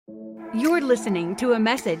You're listening to a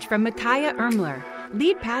message from Micaiah Ermler,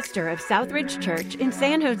 lead pastor of Southridge Church in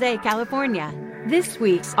San Jose, California. This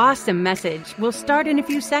week's awesome message will start in a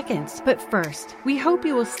few seconds, but first, we hope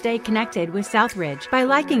you will stay connected with Southridge by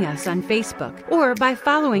liking us on Facebook or by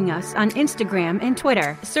following us on Instagram and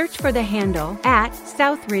Twitter. Search for the handle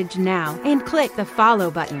 @Southridge Now and click the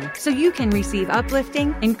follow button so you can receive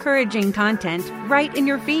uplifting, encouraging content right in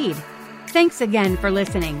your feed. Thanks again for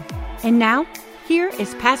listening. And now, here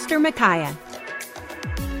is Pastor Micaiah.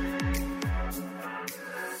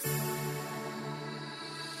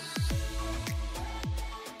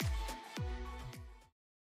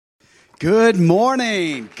 Good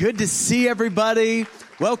morning. Good to see everybody.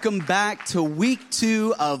 Welcome back to week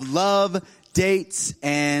 2 of Love, Dates,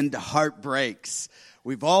 and Heartbreaks.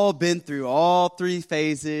 We've all been through all 3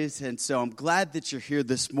 phases, and so I'm glad that you're here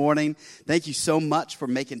this morning. Thank you so much for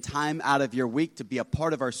making time out of your week to be a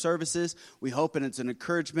part of our services. We hope it's an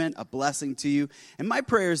encouragement, a blessing to you. And my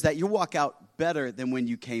prayer is that you'll walk out better than when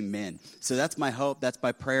you came in. So that's my hope, that's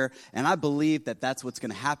my prayer, and I believe that that's what's going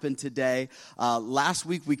to happen today. Last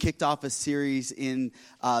week we kicked off a series in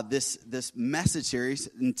this message series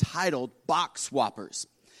entitled Box Swappers.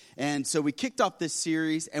 And so we kicked off this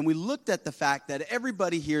series, and we looked at the fact that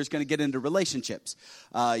everybody here is going to get into relationships.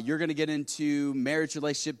 You're going to get into marriage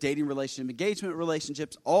relationship, dating relationship, engagement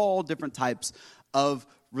relationships, all different types of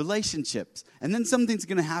relationships. And then something's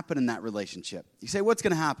going to happen in that relationship. You say, what's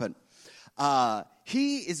going to happen?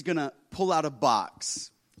 He is going to pull out a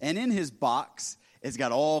box, and in his box, it's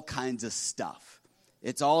got all kinds of stuff.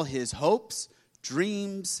 It's all his hopes,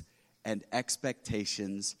 dreams, and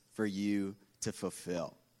expectations for you to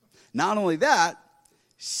fulfill. Not only that,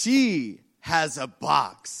 she has a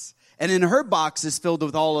box. And in her box is filled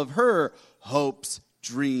with all of her hopes,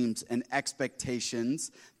 dreams, and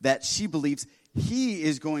expectations that she believes he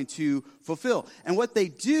is going to fulfill. And what they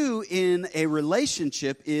do in a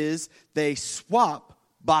relationship is they swap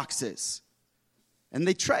boxes. And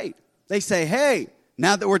they trade. They say, hey,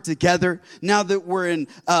 now that we're together, now that we're in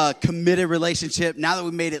a committed relationship, now that we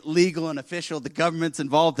made it legal and official, the government's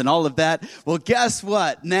involved in all of that, well, guess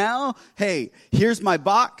what? Now, hey, here's my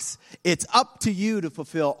box. It's up to you to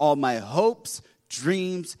fulfill all my hopes,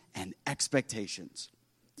 dreams, and expectations.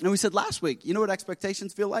 And we said last week, you know what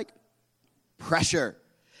expectations feel like? Pressure.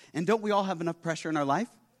 And don't we all have enough pressure in our life?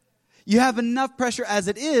 You have enough pressure as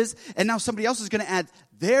it is, and now somebody else is going to add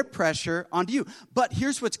their pressure onto you. But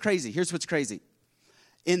here's what's crazy.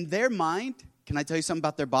 In their mind, can I tell you something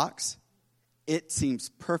about their box? It seems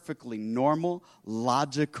perfectly normal,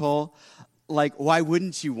 logical. Like, why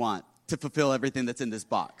wouldn't you want to fulfill everything that's in this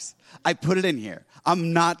box? I put it in here.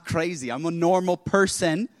 I'm not crazy. I'm a normal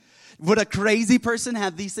person. Would a crazy person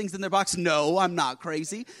have these things in their box? No, I'm not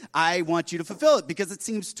crazy. I want you to fulfill it because it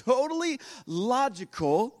seems totally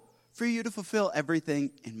logical for you to fulfill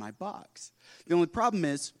everything in my box. The only problem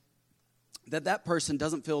is that person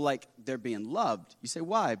doesn't feel like they're being loved. You say,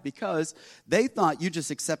 why? Because they thought you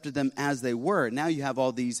just accepted them as they were. Now you have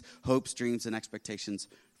all these hopes, dreams, and expectations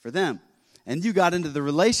for them. And you got into the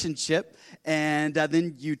relationship, and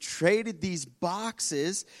then you traded these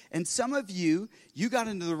boxes. And some of you got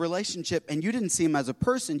into the relationship, and you didn't see him as a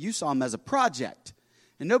person. You saw him as a project.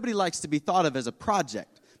 And nobody likes to be thought of as a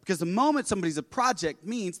project. Because the moment somebody's a project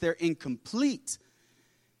means they're incomplete.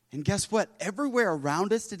 And guess what? Everywhere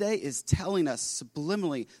around us today is telling us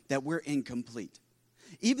subliminally that we're incomplete.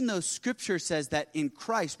 Even though Scripture says that in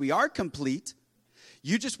Christ we are complete,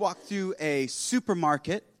 you just walk through a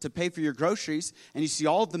supermarket to pay for your groceries, and you see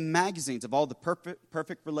all the magazines of all the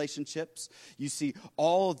perfect relationships. You see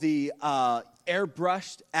all the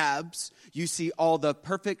airbrushed abs. You see all the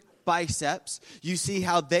perfect biceps. You see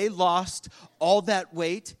how they lost all that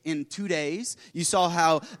weight in 2 days. You saw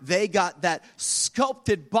how they got that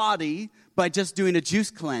sculpted body by just doing a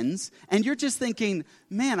juice cleanse. And you're just thinking,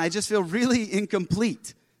 man, I just feel really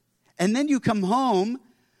incomplete. And then you come home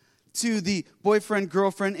to the boyfriend,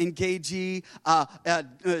 girlfriend, engagee,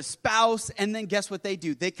 spouse, and then guess what they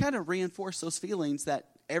do? They kind of reinforce those feelings that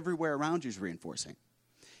everywhere around you is reinforcing.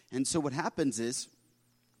 And so what happens is,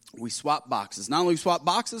 we swap boxes. Not only swap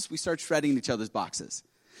boxes, we start shredding each other's boxes.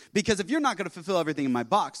 Because if you're not going to fulfill everything in my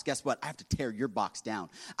box, guess what? I have to tear your box down.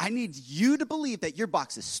 I need you to believe that your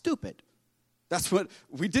box is stupid. That's what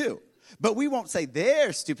we do. But we won't say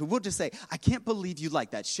they're stupid. We'll just say, I can't believe you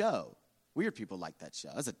like that show. Weird people like that show.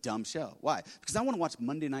 That's a dumb show. Why? Because I want to watch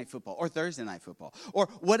Monday Night Football or Thursday Night Football or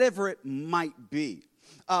whatever it might be.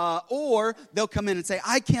 Or they'll come in and say,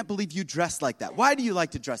 I can't believe you dress like that. Why do you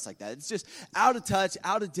like to dress like that? It's just out of touch,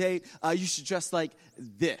 out of date. You should dress like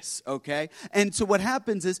this, okay? And so what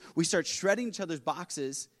happens is we start shredding each other's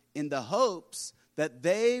boxes in the hopes that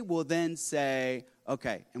they will then say,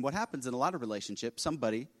 okay, and what happens in a lot of relationships,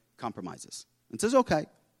 somebody compromises and says, okay,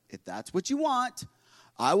 if that's what you want,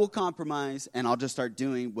 I will compromise and I'll just start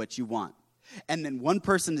doing what you want. And then one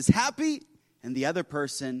person is happy and the other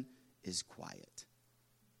person is quiet.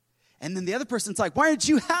 And then the other person's like, why aren't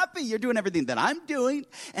you happy? You're doing everything that I'm doing.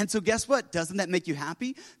 And so guess what? Doesn't that make you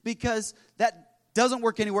happy? Because that doesn't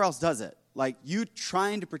work anywhere else, does it? Like you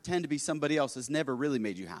trying to pretend to be somebody else has never really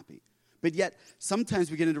made you happy. But yet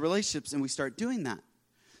sometimes we get into relationships and we start doing that.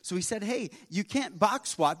 So we said, hey, you can't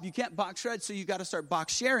box swap, you can't box shred, so you got to start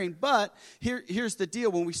box sharing. But here's the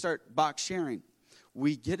deal when we start box sharing.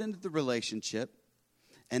 We get into the relationship,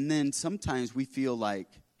 and then sometimes we feel like,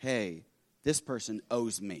 hey, this person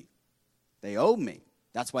owes me. They owe me.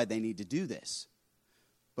 That's why they need to do this.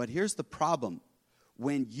 But here's the problem.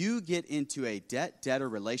 When you get into a debt-debtor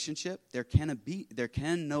relationship, there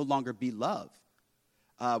can no longer be love.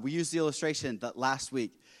 We used the illustration that last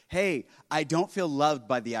week. Hey, I don't feel loved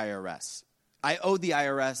by the IRS. I owe the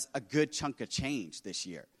IRS a good chunk of change this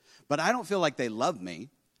year. But I don't feel like they love me.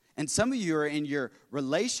 And some of you are in your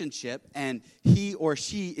relationship and he or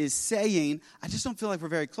she is saying, I just don't feel like we're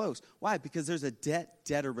very close. Why? Because there's a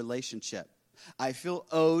debt-debtor relationship. I feel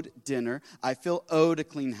owed dinner. I feel owed a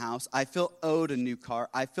clean house. I feel owed a new car.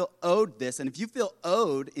 I feel owed this. And if you feel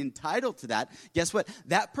owed, entitled to that, guess what?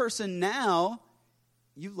 That person now,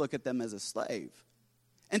 you look at them as a slave.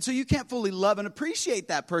 And so you can't fully love and appreciate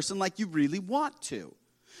that person like you really want to.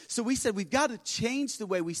 So we said we've got to change the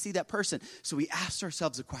way we see that person. So we asked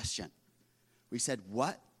ourselves a question. We said,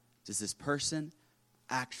 what does this person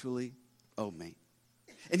actually owe me?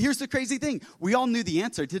 And here's the crazy thing. We all knew the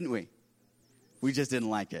answer, didn't we? We just didn't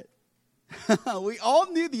like it. We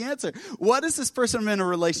all knew the answer. What does this person I'm in a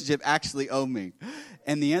relationship actually owe me?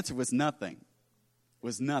 And the answer was nothing.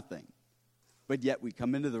 Was nothing. But yet we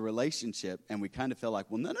come into the relationship and we kind of feel like,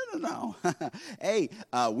 well, no. Hey,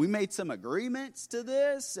 we made some agreements to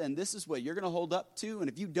this, and this is what you're going to hold up to. And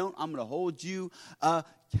if you don't, I'm going to hold you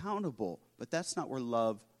accountable. But that's not where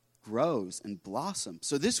love grows and blossoms.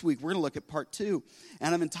 So this week we're going to look at part 2.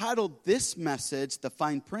 And I've entitled this message, The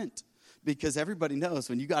Fine Print. Because everybody knows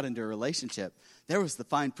when you got into a relationship, there was the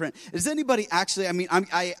fine print. Does anybody actually,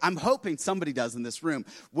 I'm hoping somebody does in this room.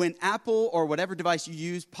 When Apple or whatever device you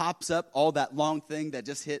use pops up, all that long thing that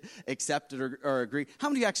just hit accept or agree, how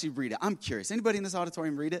many actually read it? I'm curious. Anybody in this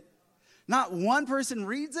auditorium read it? Not one person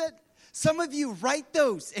reads it? Some of you write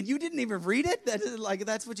those, and you didn't even read it?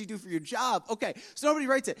 That's what you do for your job. Okay, so nobody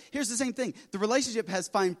writes it. Here's the same thing. The relationship has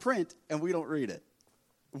fine print, and we don't read it.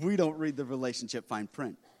 We don't read the relationship fine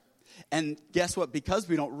print. And guess what? Because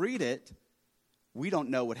we don't read it, we don't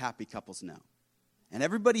know what happy couples know. And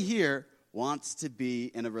everybody here wants to be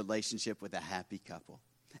in a relationship with a happy couple.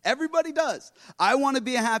 Everybody does. I want to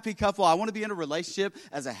be a happy couple. I want to be in a relationship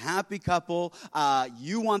as a happy couple.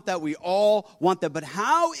 You want that. We all want that. But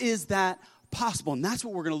how is that possible? And that's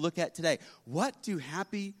what we're going to look at today. What do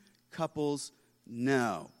happy couples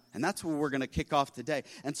know? And that's where we're going to kick off today.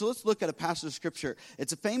 And so let's look at a passage of Scripture.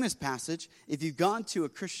 It's a famous passage. If you've gone to a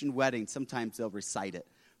Christian wedding, sometimes they'll recite it.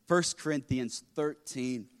 1 Corinthians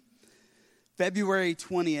 13. February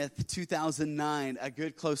 20th, 2009, a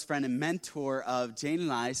good close friend and mentor of Jane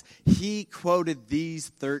and I's, he quoted these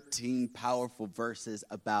 13 powerful verses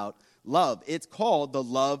about love. It's called the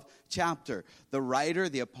love chapter. The writer,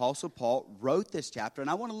 the Apostle Paul, wrote this chapter.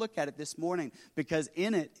 And I want to look at it this morning because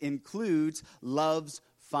in it includes love's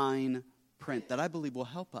fine print that I believe will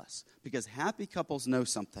help us because happy couples know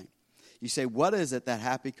something. You say, what is it that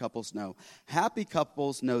happy couples know? Happy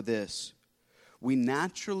couples know this. We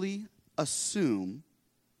naturally assume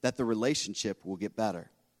that the relationship will get better.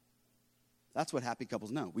 That's what happy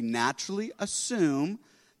couples know. We naturally assume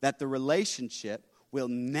that the relationship will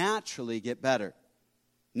naturally get better.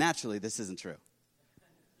 Naturally, this isn't true.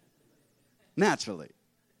 Naturally.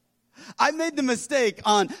 I made the mistake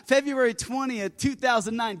on February 20th,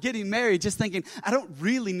 2009, getting married, just thinking, I don't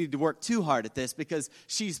really need to work too hard at this because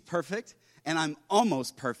she's perfect and I'm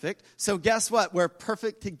almost perfect. So guess what? We're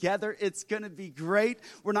perfect together. It's going to be great.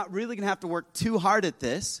 We're not really going to have to work too hard at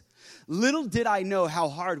this. Little did I know how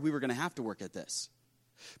hard we were going to have to work at this.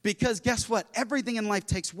 Because guess what? Everything in life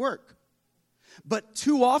takes work. But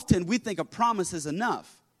too often we think a promise is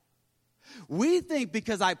enough. We think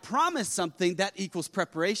because I promised something, that equals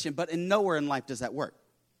preparation, but in nowhere in life does that work.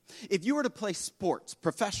 If you were to play sports,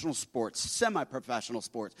 professional sports, semi-professional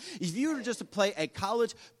sports, if you were just to play a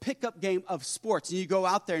college pickup game of sports and you go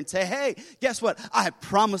out there and say, hey, guess what? I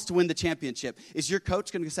promised to win the championship. Is your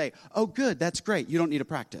coach going to say, oh, good, that's great. You don't need to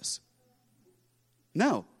practice?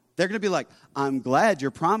 No. They're going to be like, I'm glad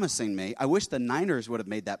you're promising me. I wish the Niners would have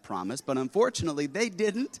made that promise, but unfortunately they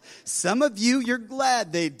didn't. Some of you, you're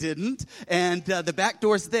glad they didn't. And the back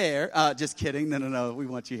door's there. Just kidding. No. We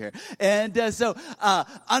want you here. And so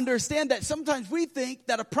understand that sometimes we think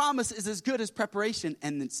that a promise is as good as preparation,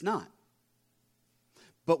 and it's not.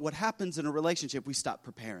 But what happens in a relationship, we stop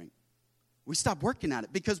preparing. We stop working at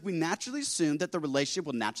it because we naturally assume that the relationship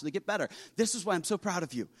will naturally get better. This is why I'm so proud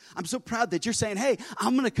of you. I'm so proud that you're saying, hey,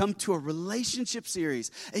 I'm going to come to a relationship series,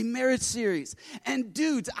 a marriage series. And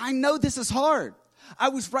dudes, I know this is hard. I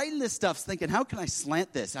was writing this stuff thinking, how can I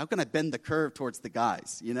slant this? How can I bend the curve towards the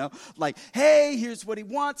guys? You know, like, hey, here's what he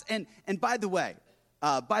wants. And by the way,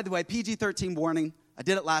 PG-13 warning. I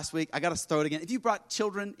did it last week. I got to throw it again. If you brought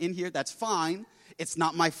children in here, that's fine. It's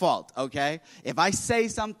not my fault, okay? If I say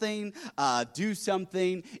something, do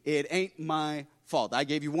something, it ain't my fault. I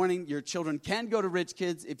gave you warning. Your children can go to Rich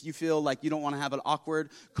Kids if you feel like you don't want to have an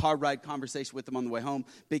awkward car ride conversation with them on the way home,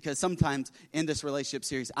 because sometimes in this relationship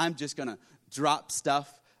series, I'm just going to drop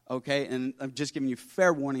stuff, okay? And I'm just giving you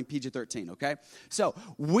fair warning, PG-13, okay? So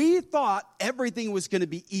we thought everything was going to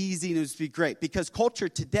be easy and it was going to be great because culture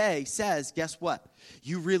today says, guess what?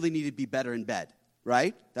 You really need to be better in bed.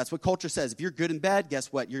 Right? That's what culture says. If you're good in bed,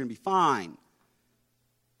 guess what? You're going to be fine.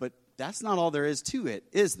 But that's not all there is to it,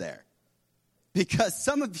 is there? Because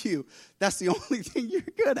some of you, that's the only thing you're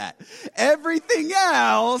good at. Everything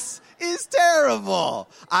else is terrible.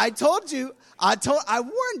 I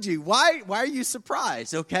warned you. Why are you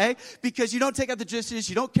surprised, okay? Because you don't take out the justice,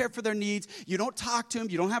 you don't care for their needs, you don't talk to them,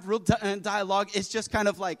 you don't have real dialogue. It's just kind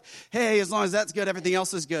of like, hey, as long as that's good, everything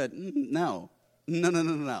else is good. No.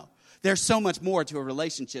 There's so much more to a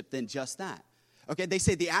relationship than just that. Okay, they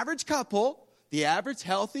say the average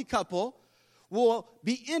healthy couple, will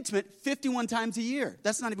be intimate 51 times a year.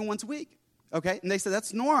 That's not even once a week. Okay, and they say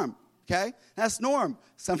that's norm. Okay, that's norm.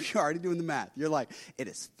 Some of you are already doing the math. You're like, it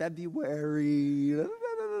is February,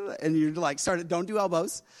 and you're like, don't do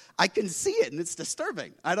elbows. I can see it, and it's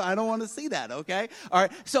disturbing. I don't want to see that, okay? All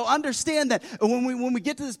right, so understand that when we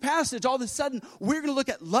get to this passage, all of a sudden, we're going to look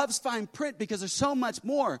at love's fine print because there's so much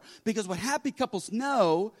more. Because what happy couples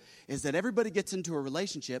know is that everybody gets into a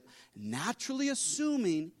relationship naturally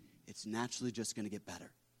assuming it's naturally just going to get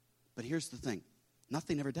better. But here's the thing.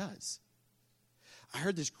 Nothing ever does. I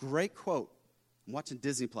heard this great quote. I'm watching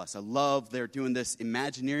Disney Plus. I love they're doing this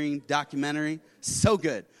Imagineering documentary. So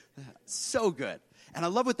good. So good. And I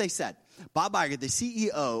love what they said. Bob Iger, the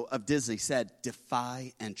CEO of Disney, said,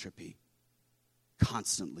 defy entropy.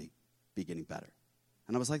 Constantly be getting better.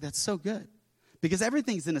 And I was like, that's so good. Because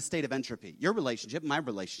everything's in a state of entropy. Your relationship, my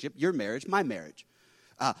relationship, your marriage, my marriage.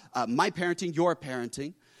 My parenting, your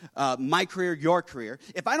parenting. My career, your career.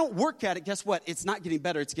 If I don't work at it, guess what? It's not getting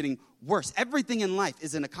better. It's getting worse. Everything in life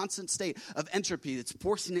is in a constant state of entropy. It's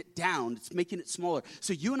forcing it down. It's making it smaller.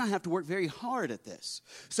 So you and I have to work very hard at this.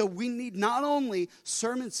 So we need not only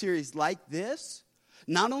sermon series like this,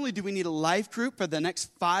 not only do we need a life group for the next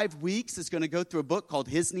 5 weeks that's going to go through a book called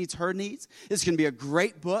His Needs, Her Needs. It's going to be a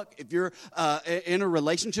great book. If you're in a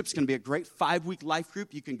relationship, it's going to be a great 5-week life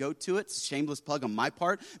group. You can go to it. Shameless plug on my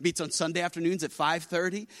part. It meets on Sunday afternoons at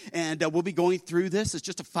 5:30. And we'll be going through this. It's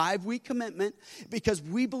just a 5-week commitment because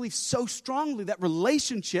we believe so strongly that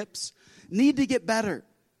relationships need to get better.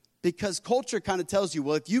 Because culture kind of tells you,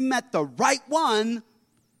 well, if you met the right one,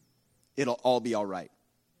 it'll all be all right.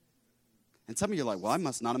 And some of you are like, well, I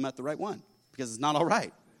must not have met the right one because it's not all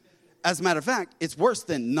right. As a matter of fact, it's worse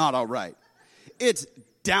than not all right. It's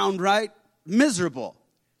downright miserable.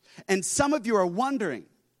 And some of you are wondering,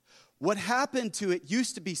 what happened to it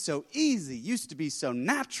used to be so easy, used to be so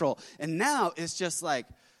natural, and now it's just like,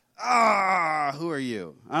 who are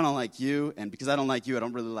you? I don't like you, and because I don't like you, I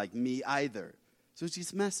don't really like me either. So it's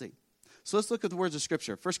just messy. So let's look at the words of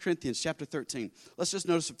Scripture. 1 Corinthians chapter 13. Let's just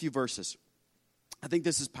notice a few verses. I think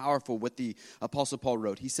this is powerful what the Apostle Paul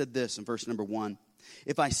wrote. He said this in verse number 1.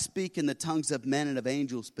 If I speak in the tongues of men and of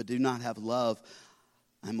angels but do not have love,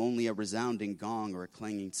 I'm only a resounding gong or a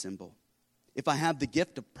clanging cymbal. If I have the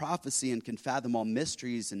gift of prophecy and can fathom all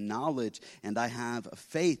mysteries and knowledge, and I have a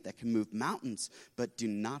faith that can move mountains but do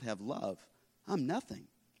not have love, I'm nothing.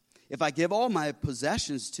 If I give all my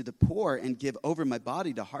possessions to the poor and give over my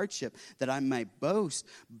body to hardship that I might boast,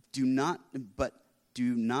 do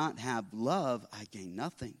not have love, I gain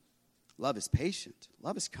nothing. Love is patient.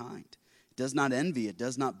 Love is kind. It does not envy. It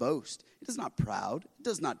does not boast. It is not proud. It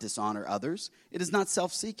does not dishonor others. It is not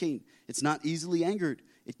self-seeking. It's not easily angered.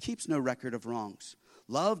 It keeps no record of wrongs.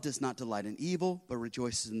 Love does not delight in evil, but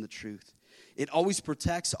rejoices in the truth. It always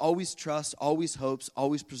protects, always trusts, always hopes,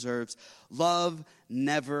 always preserves. Love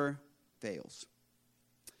never fails.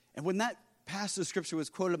 And when that passage of scripture was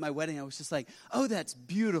quoted at my wedding, I was just like, oh, that's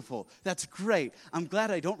beautiful. That's great. I'm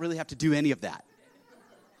glad I don't really have to do any of that.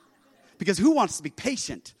 Because who wants to be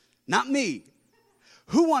patient? Not me.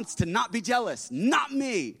 Who wants to not be jealous? Not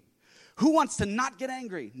me. Who wants to not get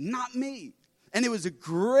angry? Not me. And it was a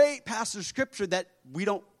great passage of scripture that we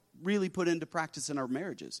don't really put into practice in our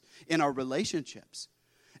marriages, in our relationships.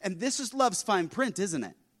 And this is love's fine print, isn't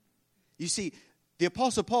it? You see, the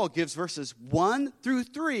Apostle Paul gives verses 1 through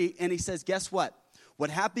 3, and he says, guess what?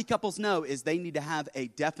 What happy couples know is they need to have a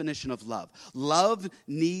definition of love. Love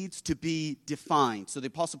needs to be defined. So the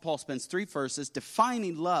Apostle Paul spends 3 verses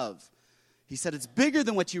defining love. He said it's bigger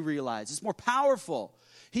than what you realize. It's more powerful.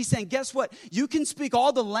 He's saying, guess what? You can speak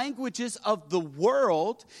all the languages of the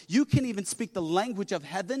world. You can even speak the language of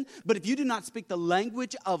heaven. But if you do not speak the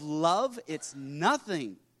language of love, it's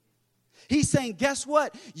nothing. He's saying, guess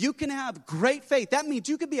what? You can have great faith. That means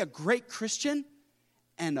you could be a great Christian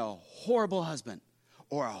and a horrible husband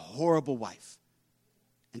or a horrible wife.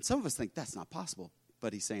 And some of us think that's not possible,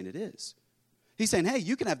 but he's saying it is. He's saying, hey,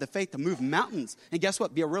 you can have the faith to move mountains and guess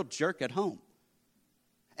what? Be a real jerk at home.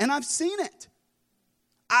 And I've seen it.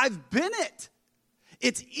 I've been it.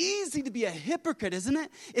 It's easy to be a hypocrite, isn't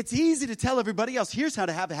it? It's easy to tell everybody else, here's how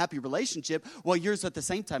to have a happy relationship, while yours at the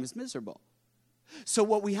same time is miserable. So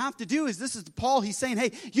what we have to do is, this is Paul, he's saying,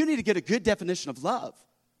 hey, you need to get a good definition of love.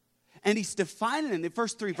 And he's defining it in the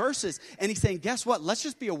first 3 verses. And he's saying, guess what? Let's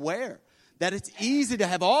just be aware that it's easy to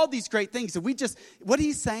have all these great things. And what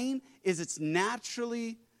he's saying is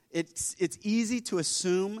it's easy to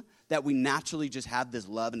assume that we naturally just have this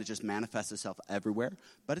love and it just manifests itself everywhere.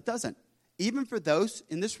 But it doesn't. Even for those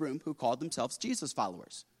in this room who call themselves Jesus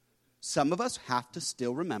followers. Some of us have to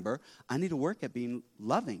still remember, I need to work at being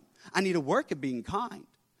loving. I need to work at being kind.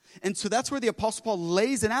 And so that's where the Apostle Paul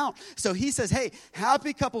lays it out. So he says, hey,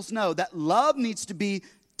 happy couples know that love needs to be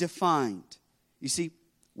defined. You see,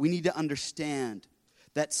 we need to understand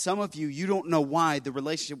that some of you don't know why the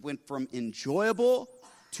relationship went from enjoyable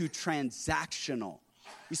to transactional.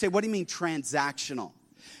 You say, what do you mean transactional?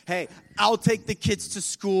 Hey, I'll take the kids to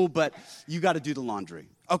school, but you got to do the laundry.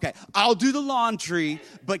 Okay, I'll do the laundry,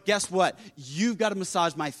 but guess what? You've got to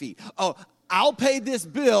massage my feet. Oh, I'll pay this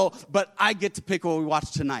bill, but I get to pick what we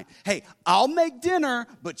watch tonight. Hey, I'll make dinner,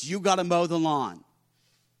 but you got to mow the lawn.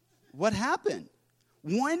 What happened?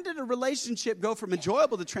 When did a relationship go from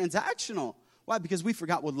enjoyable to transactional? Why? Because we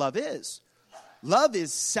forgot what love is. Love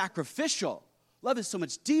is sacrificial. Love is so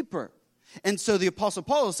much deeper. And so the Apostle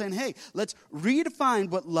Paul is saying, hey, let's redefine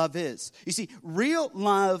what love is. You see, real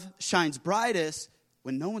love shines brightest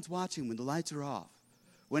when no one's watching, when the lights are off,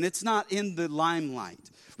 when it's not in the limelight.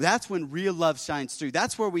 That's when real love shines through.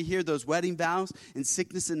 That's where we hear those wedding vows, in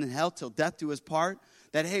sickness and in health till death do us part,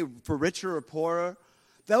 that, hey, for richer or poorer.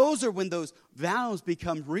 Those are when those vows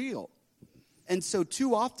become real. And so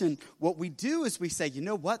too often what we do is we say, you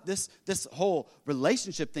know what, this whole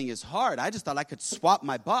relationship thing is hard. I just thought I could swap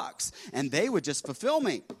my box and they would just fulfill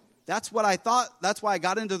me. That's what I thought. That's why I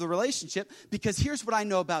got into the relationship, because here's what I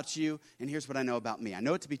know about you and here's what I know about me. I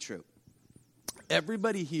know it to be true.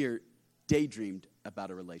 Everybody here daydreamed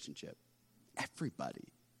about a relationship.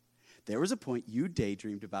 Everybody. There was a point you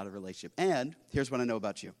daydreamed about a relationship. And here's what I know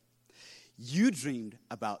about you. You dreamed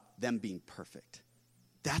about them being perfect.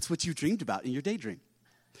 That's what you dreamed about in your daydream.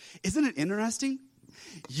 Isn't it interesting?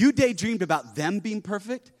 You daydreamed about them being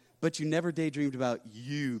perfect, but you never daydreamed about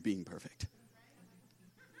you being perfect.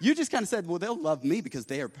 You just kind of said, well, they'll love me because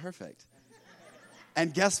they are perfect.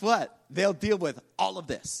 And guess what? They'll deal with all of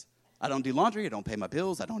this. I don't do laundry. I don't pay my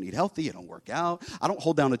bills. I don't eat healthy. I don't work out. I don't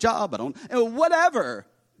hold down a job. Whatever.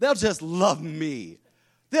 They'll just love me.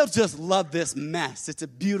 They'll just love this mess. It's a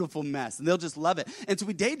beautiful mess, and they'll just love it. And so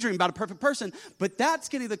we daydream about a perfect person, but that's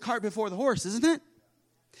getting the cart before the horse, isn't it?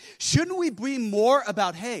 Shouldn't we be more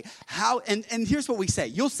about, hey, how, and here's what we say.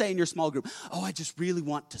 You'll say in your small group, oh, I just really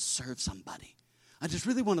want to serve somebody. I just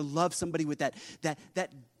really want to love somebody with that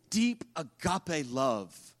deep agape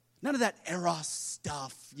love. None of that eros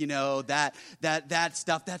stuff, that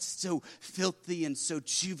stuff that's so filthy and so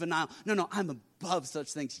juvenile. No, I'm above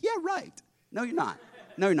such things. Yeah, right. No, you're not.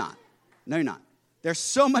 No, you're not. No, you're not. There's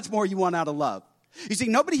so much more you want out of love. You see,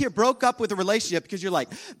 nobody here broke up with a relationship because you're like,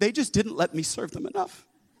 they just didn't let me serve them enough.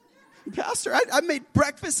 Pastor, I made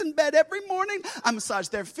breakfast in bed every morning. I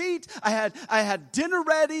massaged their feet. I had dinner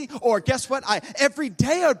ready. Or guess what? Every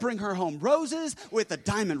day I'd bring her home roses with a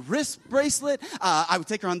diamond wrist bracelet. I would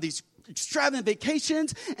take her on these extravagant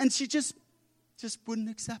vacations, and she just wouldn't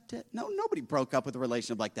accept it. No, nobody broke up with a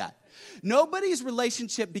relationship like that. Nobody's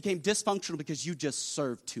relationship became dysfunctional because you just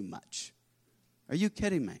served too much. Are you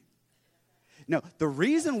kidding me? No, the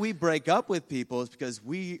reason we break up with people is because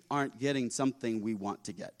we aren't getting something we want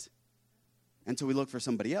to get. And so we look for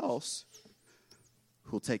somebody else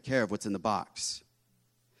who'll take care of what's in the box.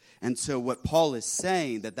 And so what Paul is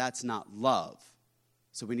saying, that's not love.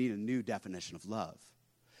 So we need a new definition of love.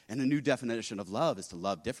 And a new definition of love is to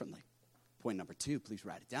love differently. Point number 2, please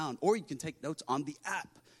write it down. Or you can take notes on the app.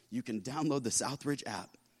 You can download the Southridge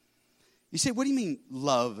app. You say, what do you mean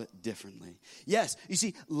love differently? Yes, you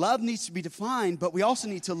see, love needs to be defined, but we also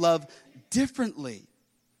need to love differently.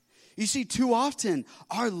 You see, too often,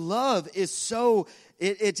 our love is so,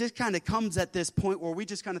 it just kind of comes at this point where we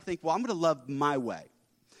just kind of think, well, I'm going to love my way.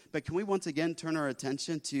 But can we once again turn our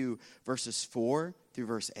attention to verses 4 through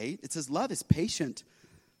verse 8? It says, love is patient.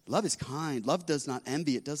 Love is kind. Love does not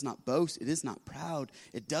envy. It does not boast. It is not proud.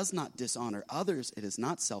 It does not dishonor others. It is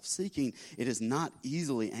not self-seeking. It is not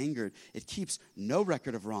easily angered. It keeps no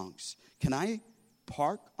record of wrongs. Can I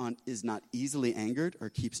park on is not easily angered or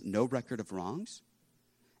keeps no record of wrongs?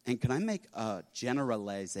 And can I make a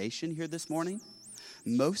generalization here this morning?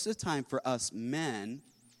 Most of the time for us men,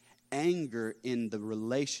 anger in the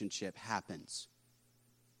relationship happens.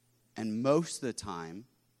 And most of the time,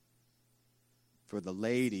 for the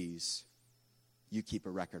ladies, you keep a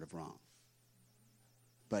record of wrong.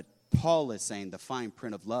 But Paul is saying the fine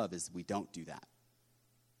print of love is we don't do that.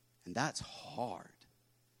 And that's hard.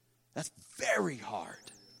 That's very hard.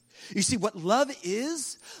 You see, what love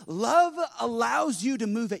is, love allows you to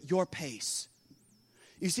move at your pace.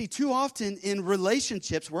 You see, too often in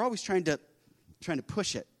relationships, we're always trying to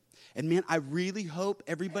push it. And man, I really hope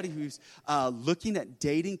everybody who's looking at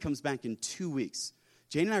dating comes back in 2 weeks.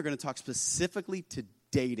 Jane and I are going to talk specifically to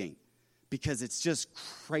dating because it's just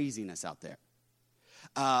craziness out there.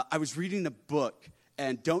 I was reading a book,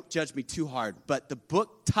 and don't judge me too hard, but the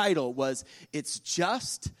book title was, It's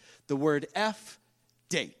Just the Word F,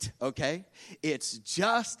 Date, okay? It's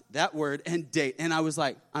just that word and date. And I was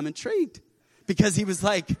like, I'm intrigued because he was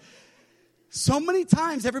like, so many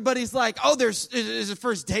times everybody's like, oh, there's a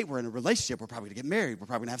first date. We're in a relationship. We're probably going to get married. We're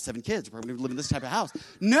probably going to have 7 kids. We're probably going to live in this type of house.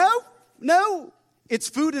 No. It's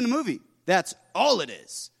food in a movie. That's all it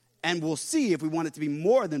is. And we'll see if we want it to be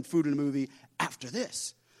more than food in a movie after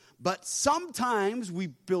this. But sometimes we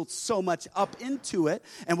build so much up into it.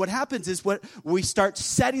 And what happens is we start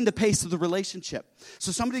setting the pace of the relationship.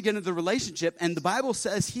 So somebody get into the relationship, and the Bible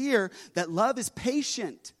says here that love is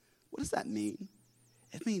patient. What does that mean?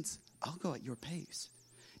 It means I'll go at your pace.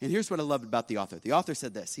 And here's what I loved about the author. The author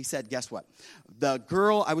said this. He said, guess what? The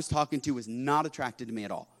girl I was talking to was not attracted to me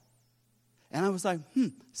at all. And I was like,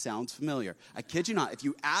 sounds familiar. I kid you not. If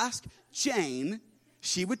you ask Jane,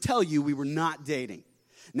 she would tell you we were not dating.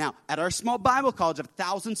 Now, at our small Bible college of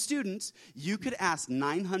 1,000 students, you could ask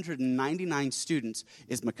 999 students,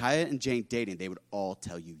 is Micaiah and Jane dating? They would all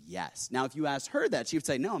tell you yes. Now, if you asked her that, she would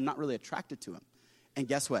say, no, I'm not really attracted to him. And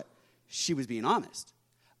guess what? She was being honest.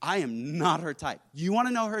 I am not her type. You want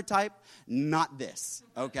to know her type? Not this,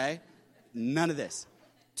 okay? None of this.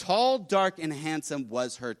 Tall, dark, and handsome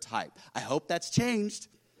was her type. I hope that's changed.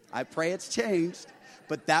 I pray it's changed.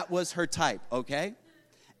 But that was her type, okay?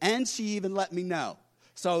 And she even let me know.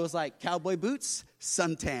 So I was like, cowboy boots,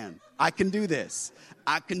 suntan. I can do this.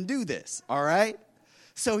 All right?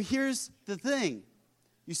 So here's the thing.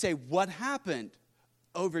 You say, what happened?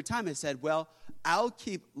 Over time, I said, well, I'll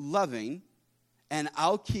keep loving and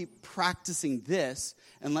I'll keep practicing this,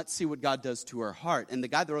 and let's see what God does to her heart. And the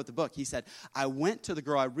guy that wrote the book, he said, I went to the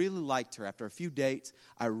girl. I really liked her. After a few dates,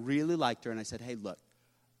 I really liked her. And I said, hey, look,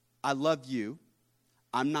 I love you.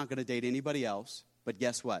 I'm not going to date anybody else. But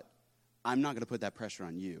guess what? I'm not going to put that pressure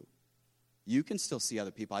on you. You can still see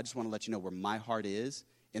other people. I just want to let you know where my heart is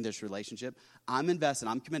in this relationship. I'm invested.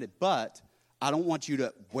 I'm committed. But I don't want you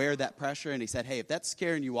to wear that pressure. And he said, hey, if that's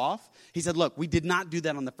scaring you off, he said, look, we did not do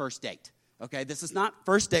that on the first date. Okay, this is not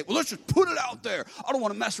first date. Well, let's just put it out there. I don't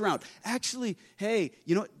want to mess around. Actually, hey,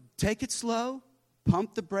 you know what? Take it slow.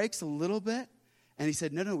 Pump the brakes a little bit. And he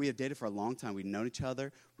said, no, we have dated for a long time. We've known each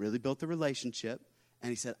other, really built the relationship. And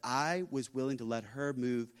he said, I was willing to let her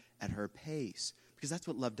move at her pace because that's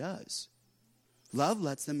what love does. Love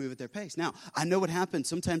lets them move at their pace. Now, I know what happens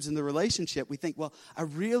sometimes in the relationship. We think, well, I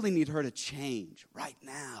really need her to change right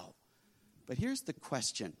now. But here's the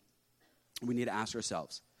question we need to ask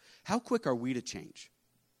ourselves. How quick are we to change?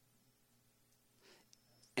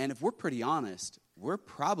 And if we're pretty honest, we're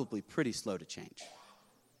probably pretty slow to change.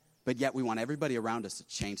 But yet we want everybody around us to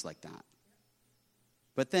change like that.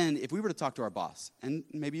 But then if we were to talk to our boss, and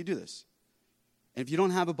maybe you do this. And if you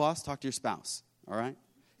don't have a boss, talk to your spouse, all right?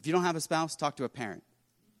 If you don't have a spouse, talk to a parent.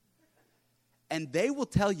 And they will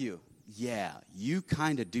tell you, yeah, you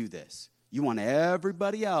kind of do this. You want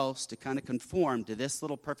everybody else to kind of conform to this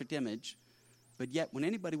little perfect image, but yet when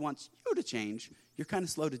anybody wants you to change, you're kind of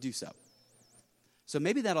slow to do so. So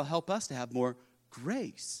maybe that'll help us to have more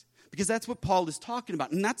grace, because that's what Paul is talking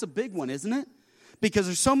about, and that's a big one, isn't it? Because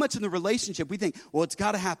there's so much in the relationship, we think, well, it's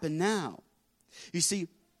got to happen now. You see,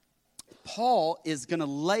 Paul is going to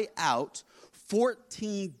lay out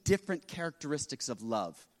 14 different characteristics of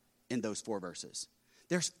love in those 4 verses.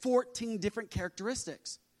 There's 14 different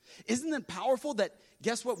characteristics. Isn't it powerful that,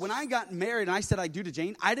 guess what, when I got married and I said I do to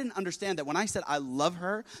Jane, I didn't understand that when I said I love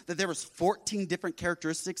her, that there was 14 different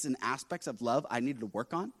characteristics and aspects of love I needed to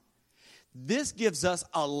work on? This gives us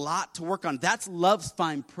a lot to work on. That's love's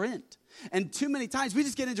fine print. And too many times we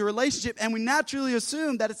just get into a relationship and we naturally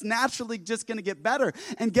assume that it's naturally just going to get better.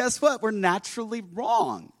 And guess what? We're naturally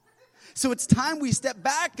wrong. So it's time we step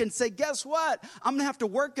back and say, guess what? I'm going to have to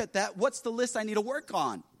work at that. What's the list I need to work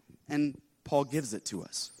on? And Paul gives it to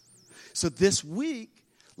us. So this week,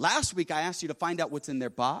 last week I asked you to find out what's in their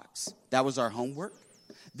box. That was our homework.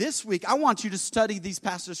 This week, I want you to study these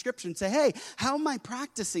passages of Scripture and say, hey, how am I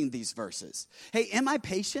practicing these verses? Hey, am I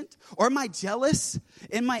patient? Or am I jealous?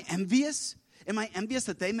 Am I envious? Am I envious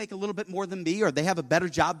that they make a little bit more than me, or they have a better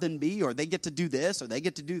job than me, or they get to do this, or they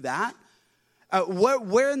get to do that?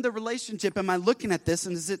 Where in the relationship am I looking at this,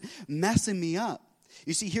 and is it messing me up?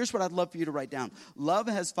 You see, here's what I'd love for you to write down. Love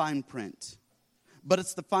has fine print, but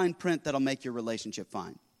it's the fine print that'll make your relationship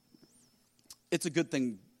fine. It's a good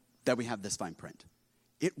thing that we have this fine print.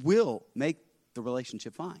 It will make the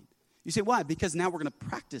relationship fine. You say, why? Because now we're going to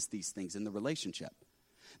practice these things in the relationship.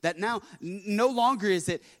 That now, no longer is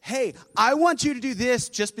it, hey, I want you to do this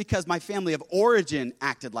just because my family of origin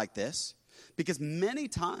acted like this. Because many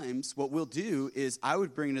times what we'll do is I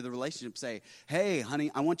would bring into the relationship, say, hey,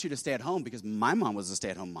 honey, I want you to stay at home because my mom was a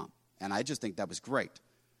stay-at-home mom. And I just think that was great.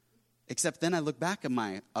 Except then I look back at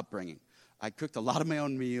my upbringing. I cooked a lot of my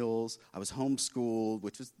own meals. I was homeschooled,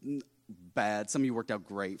 which was bad. Some of you worked out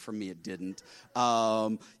great. For me, it didn't.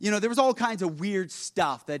 There was all kinds of weird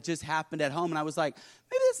stuff that just happened at home. And I was like,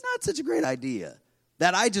 maybe that's not such a great idea.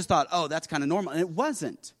 That I just thought, oh, that's kind of normal. And it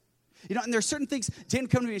wasn't. And there are certain things. Jane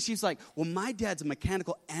come to me and she's like, well, my dad's a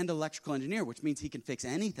mechanical and electrical engineer, which means he can fix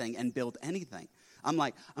anything and build anything. I'm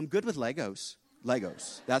like, I'm good with Legos.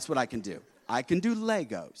 That's what I can do. I can do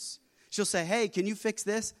Legos. She'll say, hey, can you fix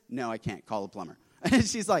this? No, I can't. Call a plumber. And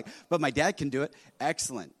she's like, but my dad can do it.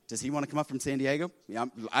 Excellent. Does he want to come up from San Diego? Yeah,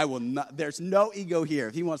 I will not. There's no ego here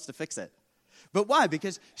if he wants to fix it. But why?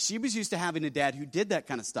 Because she was used to having a dad who did that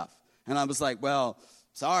kind of stuff. And I was like, well,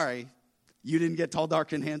 sorry. You didn't get tall,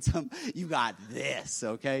 dark, and handsome. You got this,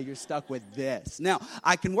 okay? You're stuck with this. Now,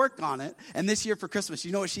 I can work on it. And this year for Christmas,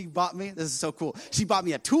 you know what she bought me? This is so cool. She bought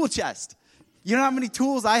me a tool chest. You know how many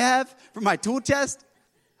tools I have for my tool chest?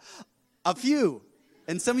 A few.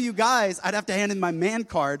 And some of you guys, I'd have to hand in my man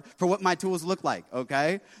card for what my tools look like,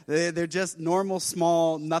 okay? They're just normal,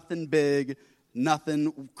 small, nothing big,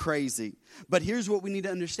 nothing crazy. But here's what we need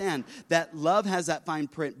to understand, that love has that fine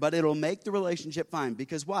print, but it'll make the relationship fine.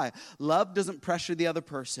 Because why? Love doesn't pressure the other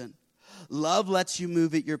person. Love lets you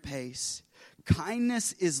move at your pace.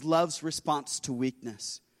 Kindness is love's response to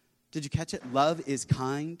weakness. Did you catch it? Love is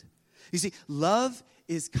kind. You see, love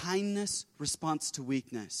is kindness' response to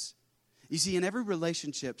weakness. You see, in every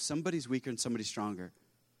relationship, somebody's weaker and somebody's stronger.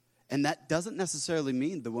 And that doesn't necessarily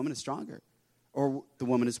mean the woman is stronger or the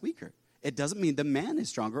woman is weaker. It doesn't mean the man is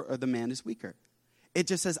stronger or the man is weaker. It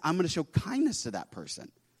just says, I'm going to show kindness to that person.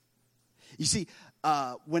 You see,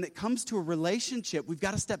 when it comes to a relationship, we've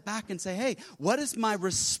got to step back and say, hey, what is my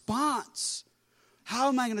response? How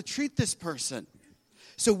am I going to treat this person?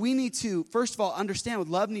 So we need to, first of all, understand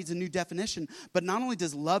love needs a new definition. But not only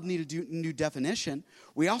does love need a new definition,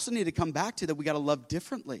 we also need to come back to that we got to love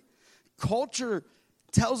differently. Culture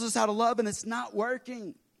tells us how to love, and it's not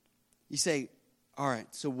working. You say, all right,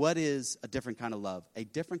 so what is a different kind of love? A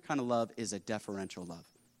different kind of love is a deferential love.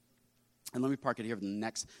 And let me park it here for the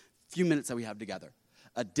next few minutes that we have together.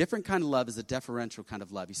 A different kind of love is a deferential kind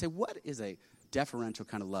of love. You say, what is a deferential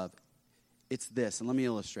kind of love? It's this, and let me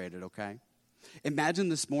illustrate it, okay? Imagine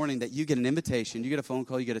this morning that you get an invitation, you get a phone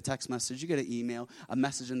call, you get a text message, you get an email, a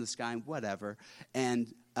message in the sky, whatever,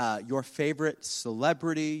 and your favorite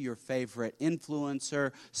celebrity, your favorite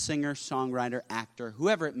influencer, singer, songwriter, actor,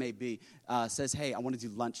 whoever it may be, says, hey, I want to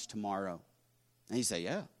do lunch tomorrow. And you say,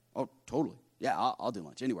 yeah, oh, totally. Yeah, I'll do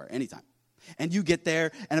lunch anywhere, anytime. And you get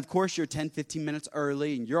there, and of course you're 10, 15 minutes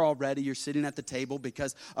early, and you're all ready. You're sitting at the table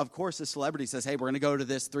because, of course, the celebrity says, hey, we're going to go to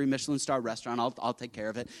this 3 Michelin star restaurant. I'll take care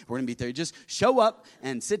of it. We're going to be there. You just show up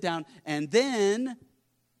and sit down, and then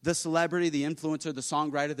the celebrity, the influencer, the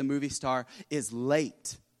songwriter, the movie star is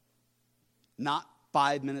late. Not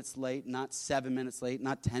 5 minutes late, not 7 minutes late,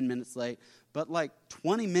 not 10 minutes late, but like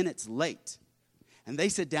 20 minutes late. And they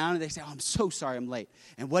sit down and they say, oh, I'm so sorry I'm late.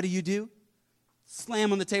 And what do?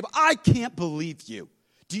 Slam on the table. I can't believe you.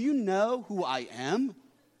 Do you know who I am?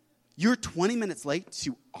 You're 20 minutes late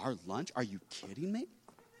to our lunch? Are you kidding me?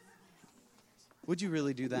 Would you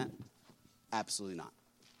really do that? Absolutely not.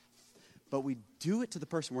 But we do it to the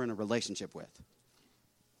person we're in a relationship with.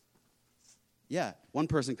 Yeah, one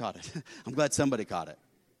person caught it. I'm glad somebody caught it.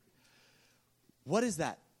 What is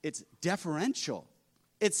that? It's deferential.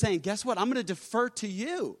 It's saying, guess what? I'm going to defer to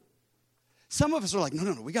you. Some of us are like,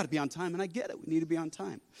 no, we got to be on time, and I get it. We need to be on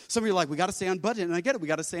time. Some of you are like, we got to stay on budget, and I get it. We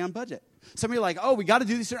got to stay on budget. Some of you are like, oh, we got to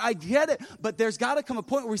do this. I get it. But there's got to come a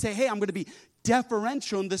point where we say, hey, I'm going to be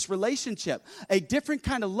deferential in this relationship. A different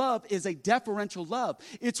kind of love is a deferential love.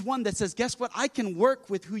 It's one that says, guess what? I can work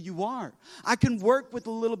with who you are. I can work with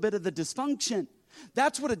a little bit of the dysfunction.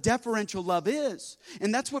 That's what a deferential love is.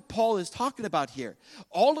 And that's what Paul is talking about here.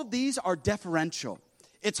 All of these are deferential.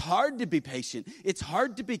 It's hard to be patient. It's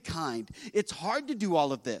hard to be kind. It's hard to do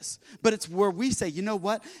all of this. But it's where we say, you know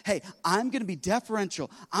what? Hey, I'm going to be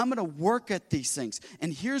deferential. I'm going to work at these things.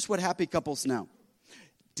 And here's what happy couples know.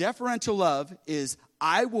 Deferential love is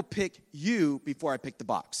I will pick you before I pick the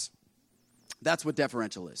box. That's what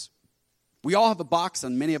deferential is. We all have a box,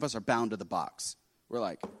 and many of us are bound to the box. We're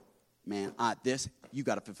like, man, you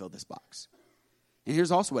got to fulfill this box. And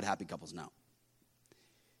here's also what happy couples know.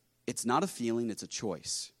 It's not a feeling, it's a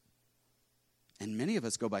choice. And many of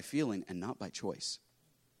us go by feeling and not by choice.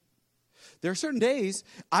 There are certain days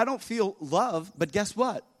I don't feel love, but guess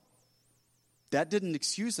what? That didn't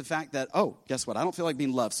excuse the fact that, guess what? I don't feel like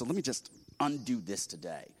being loved, so let me just undo this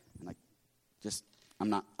today. And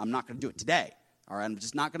I'm not going to do it today. All right, I'm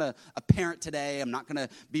just not going to parent today. I'm not going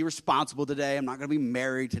to be responsible today. I'm not going to be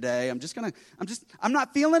married today. I'm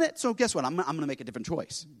not feeling it, so guess what? I'm going to make a different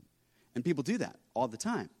choice. And people do that all the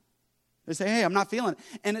time. They say, hey, I'm not feeling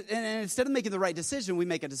it. And instead of making the right decision, we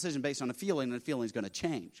make a decision based on a feeling, and the feeling is going to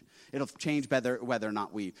change. It'll change whether or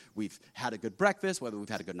not we've had a good breakfast, whether we've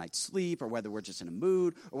had a good night's sleep, or whether we're just in a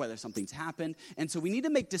mood, or whether something's happened. And so we need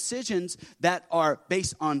to make decisions that are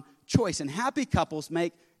based on choice. And happy couples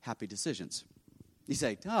make happy decisions. You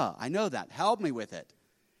say, I know that. Help me with it.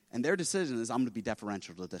 And their decision is, I'm going to be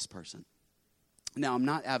deferential to this person. Now, I'm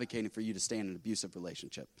not advocating for you to stay in an abusive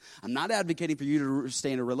relationship. I'm not advocating for you to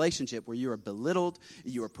stay in a relationship where you are belittled,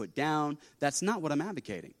 you are put down. That's not what I'm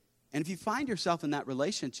advocating. And if you find yourself in that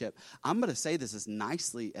relationship, I'm going to say this as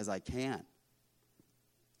nicely as I can.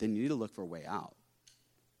 Then you need to look for a way out.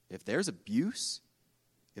 If there's abuse,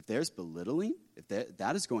 if there's belittling, if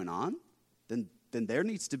that is going on, then there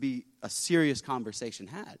needs to be a serious conversation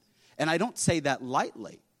had. And I don't say that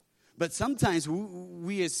lightly. But sometimes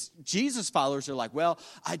we as Jesus followers are like, well,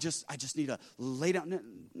 I just need to lay down.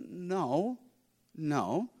 No.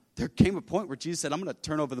 There came a point where Jesus said, I'm going to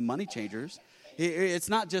turn over the money changers. It's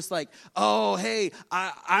not just like, oh, hey,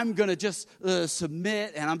 I'm going to just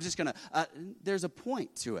submit and I'm just going to. There's a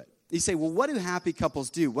point to it. You say, well, what do happy couples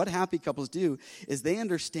do? What happy couples do is they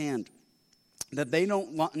understand that they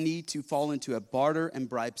don't need to fall into a barter and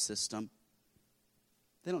bribe system.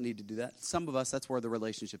 They don't need to do that. Some of us, that's where the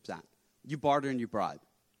relationship's at. You barter and you bribe.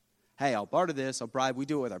 Hey, I'll barter this, I'll bribe. We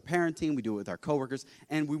do it with our parenting, we do it with our coworkers,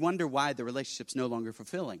 and we wonder why the relationship's no longer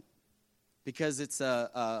fulfilling. Because it's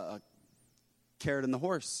a carrot and the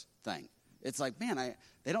horse thing. It's like, man,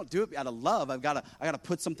 they don't do it out of love. I got to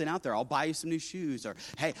put something out there. I'll buy you some new shoes, or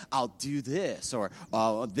hey, I'll do this, or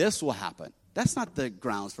this will happen. That's not the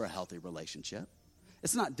grounds for a healthy relationship.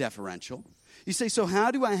 It's not deferential. You say, so how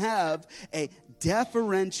do I have a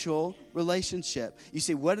deferential relationship? You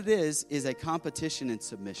see, what it is a competition in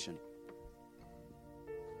submission.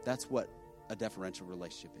 That's what a deferential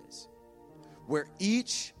relationship is. Where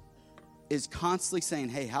each is constantly saying,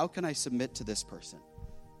 hey, how can I submit to this person?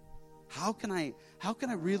 How can I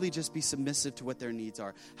really just be submissive to what their needs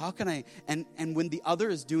are? How can I, and when the other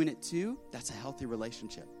is doing it too, that's a healthy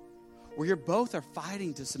relationship. Where you're both are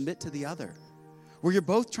fighting to submit to the other. Where you're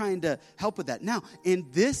both trying to help with that. Now, in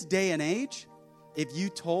this day and age, if you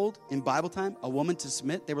told in Bible time a woman to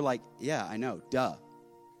submit, they were like, yeah, I know, duh.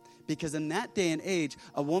 Because in that day and age,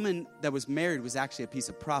 a woman that was married was actually a piece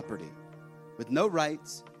of property with no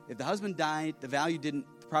rights. If the husband died, the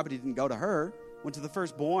property didn't go to her, went to the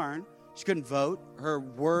firstborn. She couldn't vote. Her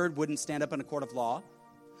word wouldn't stand up in a court of law.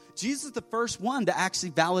 Jesus is the first one to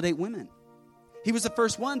actually validate women. He was the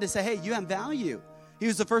first one to say, hey, you have value. He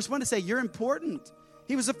was the first one to say, you're important.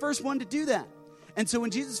 He was the first one to do that. And so when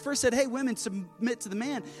Jesus first said, hey, women, submit to the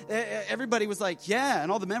man, everybody was like, yeah.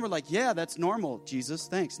 And all the men were like, yeah, that's normal. Jesus,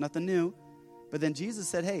 thanks, nothing new. But then Jesus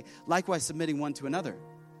said, hey, likewise submitting one to another.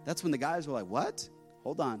 That's when the guys were like, what?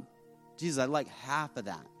 Hold on. Jesus, I like half of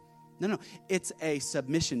that. No, it's a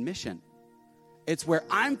submission mission. It's where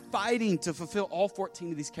I'm fighting to fulfill all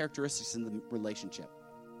 14 of these characteristics in the relationship.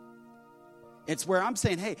 It's where I'm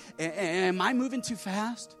saying, hey, am I moving too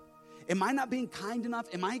fast? Am I not being kind enough?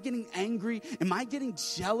 Am I getting angry? Am I getting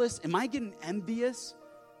jealous? Am I getting envious?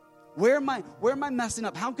 Where am I messing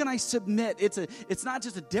up? How can I submit? It's not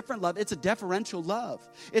just a different love, it's a deferential love.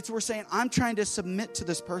 It's we're saying, I'm trying to submit to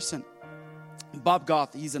this person. Bob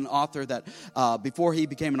Goff, he's an author that before he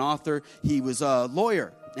became an author, he was a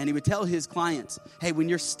lawyer. And he would tell his clients, hey, when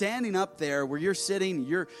you're standing up there where you're sitting,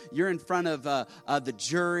 you're in front of the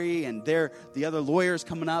jury and the other lawyers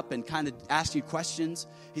coming up and kind of ask you questions.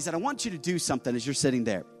 He said, I want you to do something as you're sitting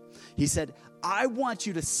there. He said, I want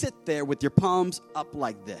you to sit there with your palms up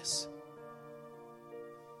like this.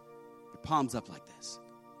 Your palms up like this.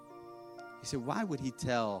 He said, why would he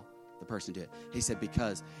tell the person to do it? He said,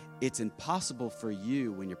 because it's impossible for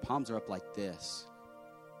you when your palms are up like this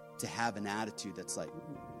to have an attitude that's like,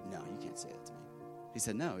 no, you can't say that to me. He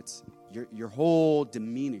said, no, it's your whole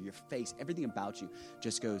demeanor, your face, everything about you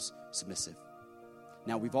just goes submissive.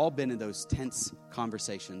 Now, we've all been in those tense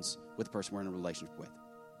conversations with the person we're in a relationship with.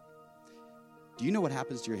 Do you know what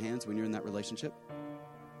happens to your hands when you're in that relationship?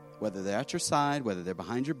 Whether they're at your side, whether they're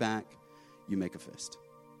behind your back, you make a fist.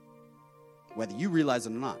 Whether you realize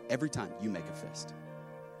it or not, every time you make a fist.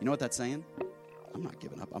 You know what that's saying? I'm not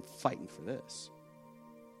giving up. I'm fighting for this.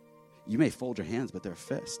 You may fold your hands, but they're a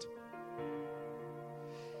fist.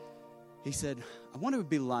 He said, I wonder what it would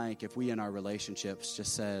be like if we in our relationships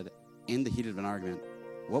just said, in the heat of an argument,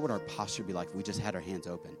 what would our posture be like if we just had our hands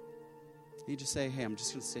open? You just say, hey, I'm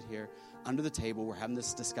just going to sit here under the table. We're having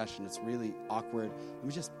this discussion. It's really awkward. Let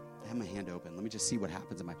me just have my hand open. Let me just see what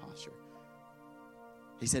happens in my posture.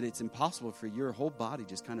 He said, it's impossible for your whole body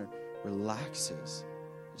just kind of relaxes.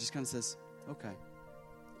 It just kind of says, okay.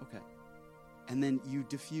 And then you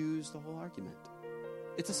diffuse the whole argument.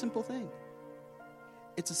 It's a simple thing.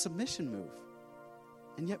 It's a submission move.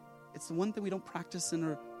 And yet, it's the one thing we don't practice in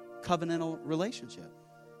a covenantal relationship.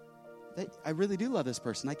 I really do love this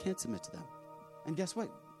person. I can't submit to them. And guess what?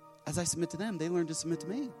 As I submit to them, they learn to submit to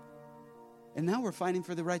me. And now we're fighting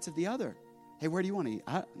for the rights of the other. Hey, where do you want to eat?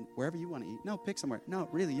 Wherever you want to eat. No, pick somewhere. No,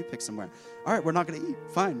 really, you pick somewhere. All right, we're not going to eat.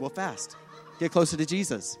 Fine, we'll fast. Get closer to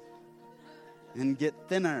Jesus. And get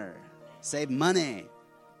thinner. Save money.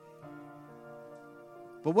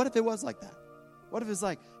 But what if it was like that? What if it's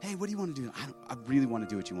like, hey, what do you want to do? I really want to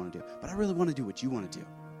do what you want to do. But I really want to do what you want to do.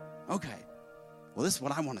 Okay. Well, this is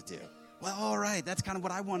what I want to do. Well, all right, that's kind of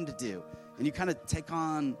what I wanted to do. And you kind of take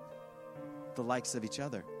on the likes of each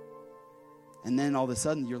other. And then all of a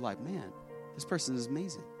sudden, you're like, man, this person is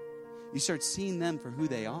amazing. You start seeing them for who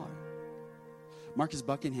they are. Marcus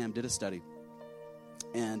Buckingham did a study.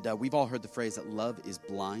 And we've all heard the phrase that love is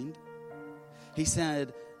blind. He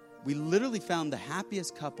said, we literally found the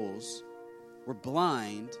happiest couples were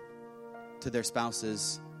blind to their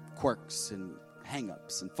spouse's quirks and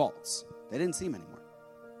hang-ups and faults. They didn't see them anymore.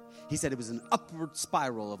 He said it was an upward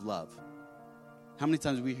spiral of love. How many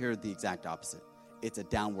times we hear the exact opposite? It's a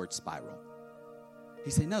downward spiral.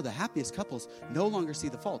 He said, no, the happiest couples no longer see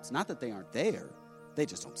the faults. Not that they aren't there. They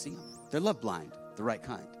just don't see them. They're love blind, the right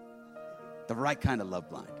kind. The right kind of love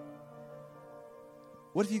blind.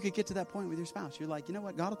 What if you could get to that point with your spouse? You're like, you know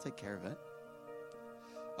what? God will take care of it.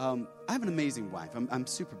 I have an amazing wife. I'm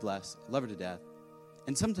super blessed. I love her to death.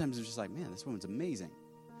 And sometimes it's just like, man, this woman's amazing.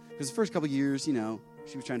 Because the first couple of years, she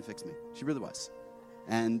was trying to fix me. She really was.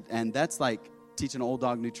 And that's like teaching an old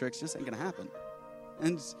dog new tricks. Just ain't going to happen.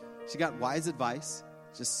 And she got wise advice.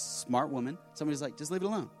 Just smart woman. Somebody's like, just leave it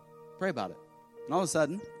alone. Pray about it. And all of a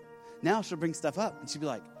sudden, now she'll bring stuff up. And she'll be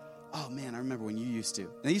like, oh, man, I remember when you used to.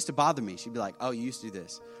 And it used to bother me. She'd be like, oh, you used to do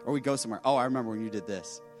this. Or we'd go somewhere. Oh, I remember when you did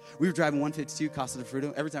this. We were driving 152 Casa de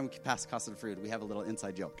Fruto. Every time we pass Casa de Fruto, we have a little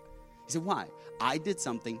inside joke. He said, why? I did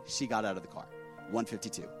something. She got out of the car.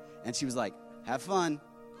 152. And she was like, have fun.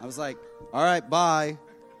 I was like, all right, bye.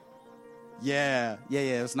 Yeah.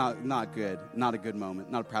 It was not good. Not a good moment.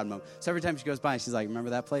 Not a proud moment. So every time she goes by, she's like,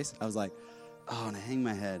 remember that place? I was like, oh, and I hang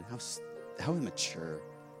my head. How immature.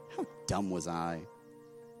 How dumb was I?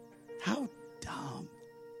 How dumb.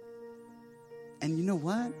 And you know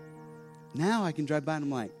what? Now I can drive by and I'm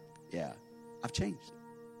like, yeah, I've changed.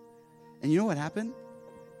 And you know what happened?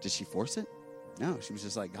 Did she force it? No, she was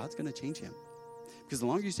just like, God's going to change him. Because the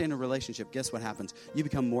longer you stay in a relationship, guess what happens? You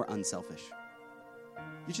become more unselfish.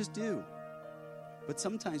 You just do. But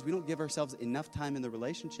sometimes we don't give ourselves enough time in the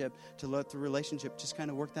relationship to let the relationship just kind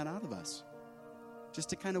of work that out of us. Just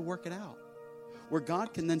to kind of work it out. where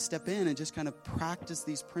God can then step in and just kind of practice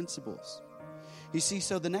these principles. You see,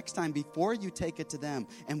 so the next time, before you take it to them,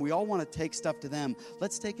 and we all want to take stuff to them,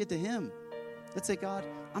 let's take it to him. Let's say, God,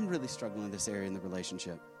 I'm really struggling in this area in the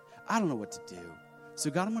relationship. I don't know what to do.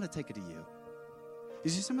 So God, I'm going to take it to you. You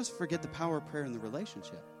see, some of us forget the power of prayer in the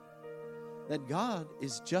relationship. That God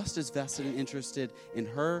is just as vested and interested in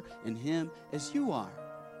her and him as you are.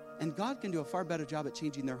 And God can do a far better job at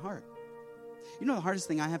changing their heart. You know the hardest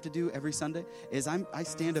thing I have to do every Sunday is I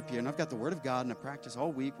stand up here and I've got the Word of God and I practice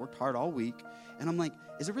all week, worked hard all week. And I'm like,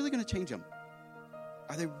 is it really going to change them?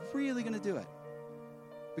 Are they really going to do it?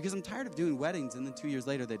 Because I'm tired of doing weddings and then 2 years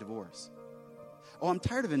later they divorce. Oh, I'm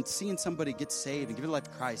tired of seeing somebody get saved and give their life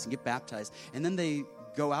to Christ and get baptized. And then they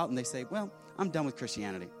go out and they say, well, I'm done with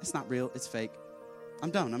Christianity. It's not real. It's fake.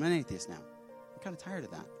 I'm done. I'm an atheist now. I'm kind of tired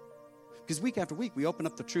of that. Because week after week, we open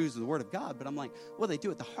up the truths of the Word of God, but I'm like, well, they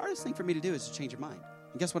do it. The hardest thing for me to do is to change your mind.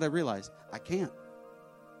 And guess what I realized? I can't.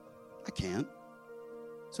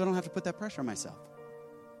 So I don't have to put that pressure on myself.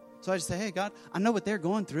 So I just say, hey, God, I know what they're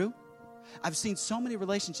going through. I've seen so many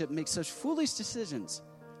relationships make such foolish decisions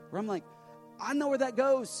where I'm like, I know where that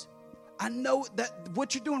goes. I know that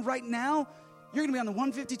what you're doing right now, you're going to be on the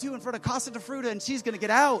 152 in front of Casa de Fruta and she's going to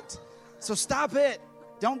get out. So stop it.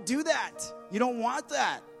 Don't do that. You don't want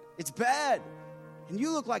that. It's bad. And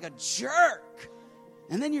you look like a jerk.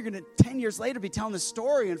 And then you're going to, 10 years later, be telling this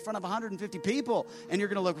story in front of 150 people. And you're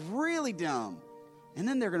going to look really dumb. And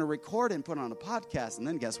then they're going to record it and put it on a podcast. And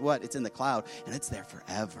then guess what? It's in the cloud. And it's there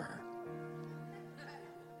forever.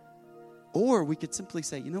 Or we could simply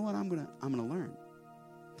say, you know what? I'm going to learn.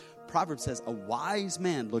 Proverbs says, a wise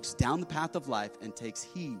man looks down the path of life and takes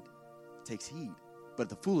heed. But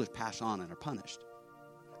the foolish pass on and are punished.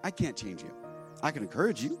 I can't change you. I can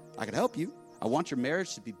encourage you. I can help you. I want your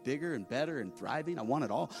marriage to be bigger and better and thriving. I want it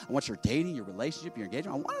all. I want your dating, your relationship, your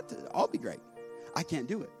engagement. I want it to all be great. I can't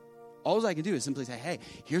do it. All I can do is simply say, hey,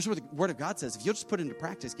 here's what the Word of God says. If you'll just put it into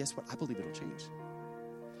practice, guess what? I believe it'll change.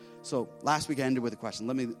 So last week I ended with a question.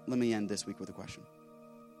 Let me end this week with a question.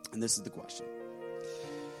 And this is the question.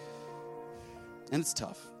 And it's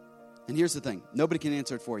tough. And here's the thing. Nobody can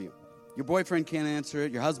answer it for you. Your boyfriend can't answer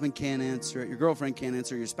it. Your husband can't answer it. Your girlfriend can't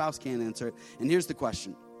answer it. Your spouse can't answer it. And here's the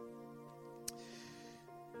question.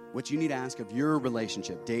 What you need to ask of your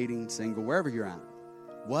relationship, dating, single, wherever you're at.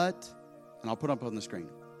 And I'll put up on the screen.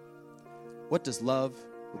 What does love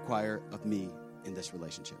require of me in this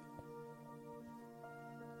relationship?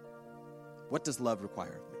 What does love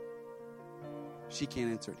require of me? She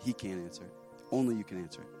can't answer it. He can't answer it. Only you can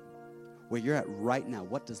answer it. Where you're at right now,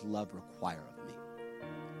 what does love require of me?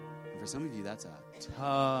 For some of you, that's a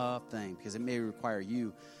tough thing because it may require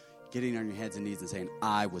you getting on your heads and knees and saying,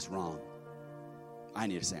 I was wrong. I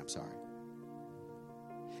need to say I'm sorry.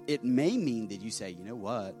 It may mean that you say, you know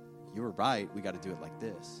what? You were right. We got to do it like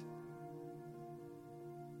this.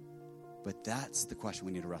 But that's the question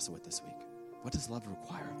we need to wrestle with this week. What does love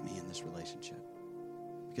require of me in this relationship?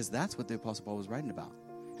 Because that's what the Apostle Paul was writing about.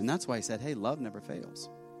 And that's why he said, hey, love never fails.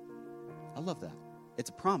 I love that. It's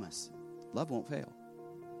a promise. Love won't fail.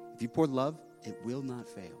 If you pour love, it will not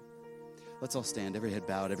fail. Let's all stand, every head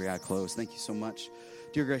bowed, every eye closed. Thank you so much.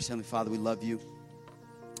 Dear gracious Heavenly Father, we love you.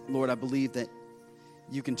 Lord, I believe that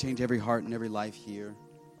you can change every heart and every life here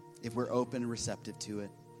if we're open and receptive to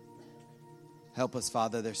it. Help us,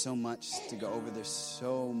 Father. There's so much to go over. There's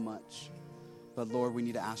so much. But Lord, we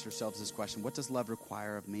need to ask ourselves this question. What does love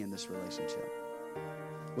require of me in this relationship?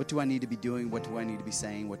 What do I need to be doing? What do I need to be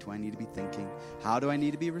saying? What do I need to be thinking? How do I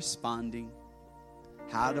need to be responding?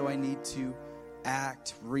 How do I need to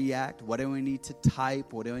act, react? What do I need to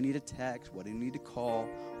type? What do I need to text? What do I need to call?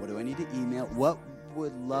 What do I need to email? What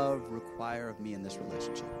would love require of me in this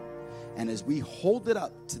relationship? And as we hold it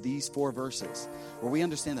up to these 4 verses, where we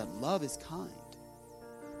understand that love is kind.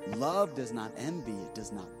 Love does not envy. It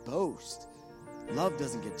does not boast. Love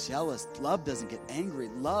doesn't get jealous. Love doesn't get angry.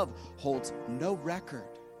 Love holds no record.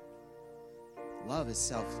 Love is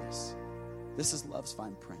selfless. This is love's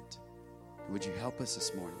fine print. Would you help us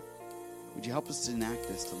this morning? Would you help us to enact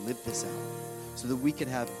this, to live this out, so that we could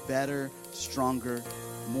have better, stronger,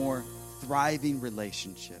 more thriving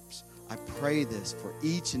relationships? I pray this for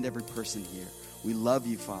each and every person here. We love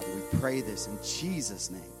you, Father. We pray this in Jesus'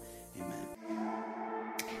 name. Amen.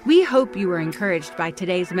 We hope you were encouraged by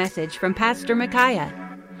today's message from Pastor Micaiah.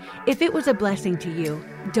 If it was a blessing to you,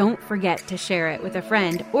 don't forget to share it with a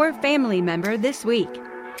friend or family member this week.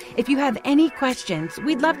 If you have any questions,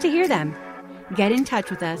 we'd love to hear them. Get in touch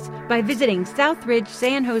with us by visiting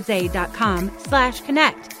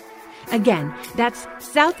southridgesanjose.com/connect. Again, that's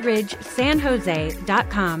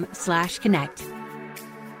southridgesanjose.com/connect.